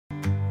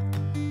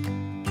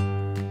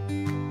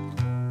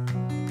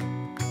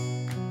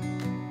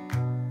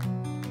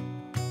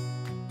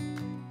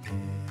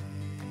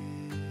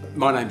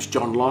My name's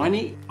John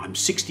Liney. I'm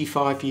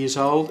 65 years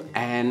old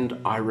and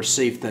I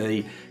received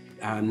the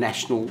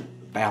National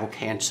Bowel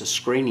Cancer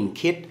Screening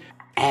Kit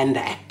and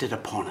acted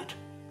upon it.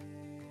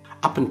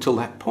 Up until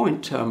that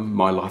point,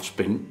 my life's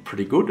been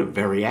pretty good,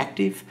 very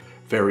active,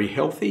 very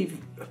healthy,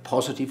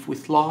 positive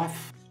with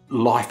life.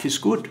 Life is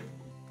good.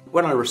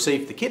 When I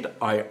received the kit,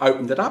 I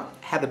opened it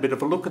up, had a bit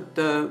of a look at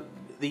the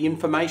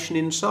information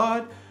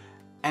inside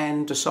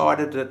and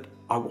decided that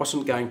I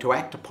wasn't going to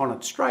act upon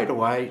it straight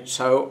away.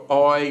 So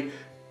I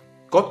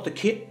got the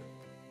kit,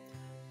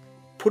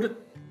 put it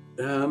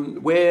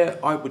where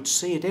I would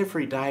see it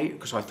every day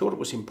because I thought it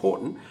was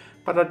important,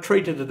 but I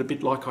treated it a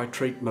bit like I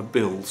treat my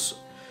bills.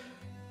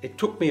 It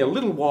took me a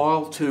little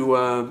while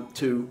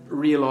to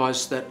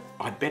realise that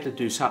I'd better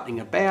do something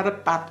about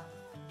it, but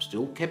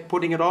still kept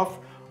putting it off.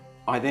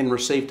 I then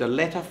received a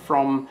letter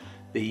from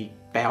the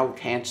bowel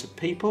cancer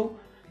people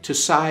to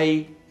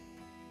say,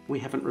 we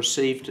haven't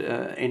received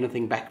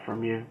anything back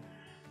from you.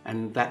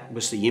 And that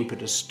was the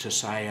impetus to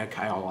say,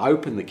 okay, I'll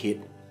open the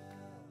kit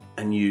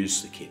and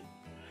use the kit.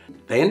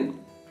 Then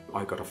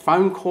I got a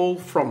phone call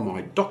from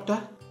my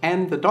doctor,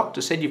 and the doctor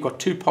said, you've got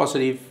 2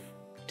 positive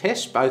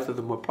tests, both of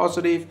them were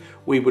positive.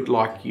 We would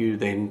like you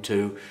then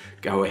to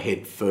go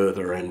ahead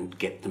further and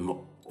get them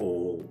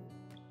all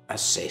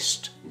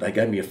assessed. They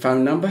gave me a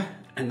phone number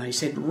and they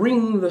said,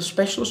 ring the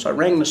specialist. I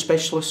rang the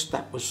specialist.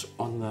 That was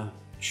on the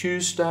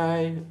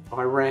Tuesday.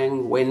 I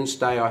rang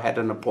Wednesday. I had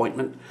an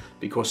appointment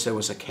because there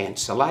was a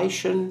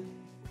cancellation,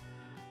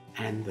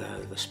 and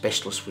the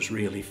specialist was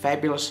really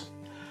fabulous.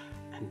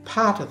 And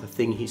part of the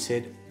thing he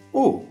said,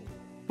 oh,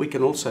 we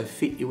can also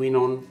fit you in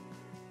on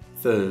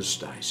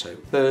Thursday. So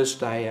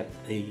Thursday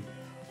at the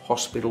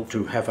hospital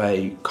to have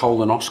a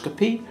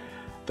colonoscopy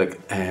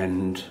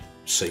and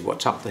see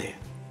what's up there.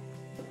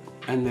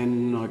 And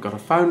then I got a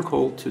phone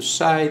call to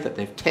say that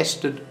they've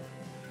tested,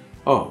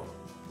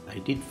 they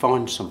did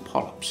find some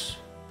polyps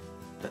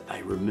that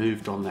they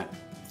removed on that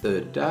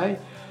 3rd day.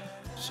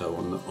 So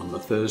on the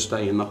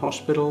Thursday in the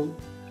hospital,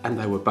 and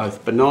they were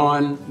both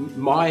benign.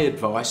 My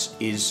advice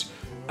is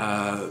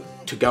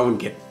to go and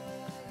get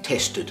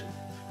tested,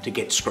 to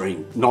get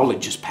screened.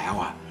 Knowledge is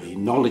power. The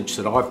knowledge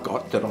that I've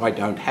got that I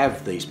don't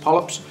have these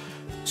polyps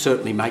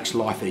certainly makes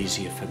life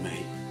easier for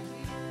me.